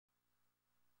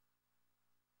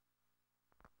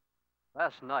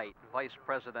Last night, Vice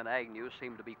President Agnew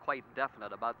seemed to be quite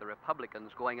definite about the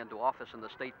Republicans going into office in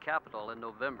the state capitol in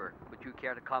November. Would you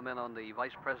care to comment on the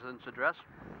Vice President's address?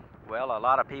 Well, a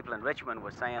lot of people in Richmond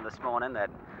were saying this morning that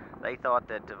they thought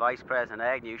that Vice President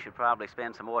Agnew should probably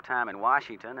spend some more time in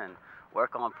Washington and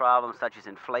work on problems such as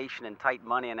inflation and tight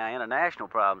money and our international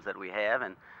problems that we have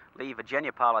and leave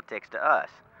Virginia politics to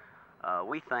us.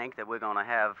 We think that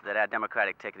that our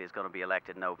Democratic ticket is going to be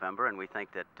elected in November, and we think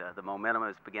that the momentum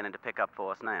is beginning to pick up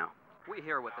for us now. We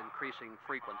hear with increasing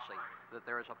frequency that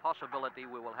there is a possibility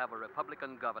we will have a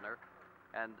Republican governor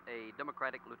and a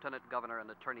Democratic lieutenant governor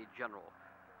and attorney general.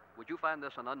 Would you find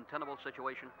this an untenable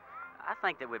situation? I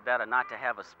think that we're better not to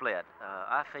have a split.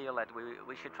 I feel that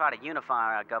we should try to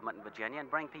unify our government in Virginia and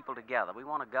bring people together. We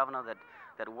want a governor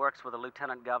that works with a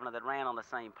lieutenant governor that ran on the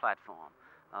same platform.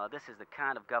 This is the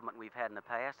kind of government we've had in the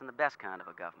past and the best kind of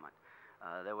a government.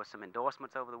 There were some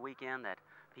endorsements over the weekend that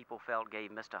people felt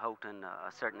gave Mr. Houghton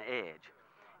a certain edge.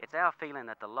 It's our feeling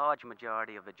that the large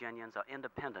majority of Virginians are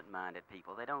independent-minded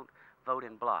people. They don't vote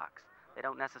in blocks. They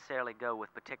don't necessarily go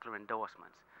with particular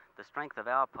endorsements. The strength of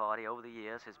our party over the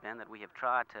years has been that we have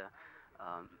tried to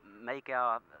make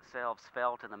ourselves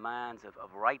felt in the minds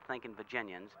of right-thinking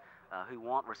Virginians who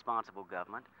want responsible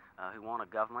government, who want a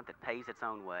government that pays its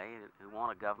own way, who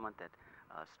want a government that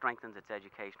strengthens its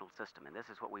educational system. And this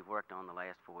is what we've worked on the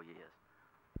last 4 years.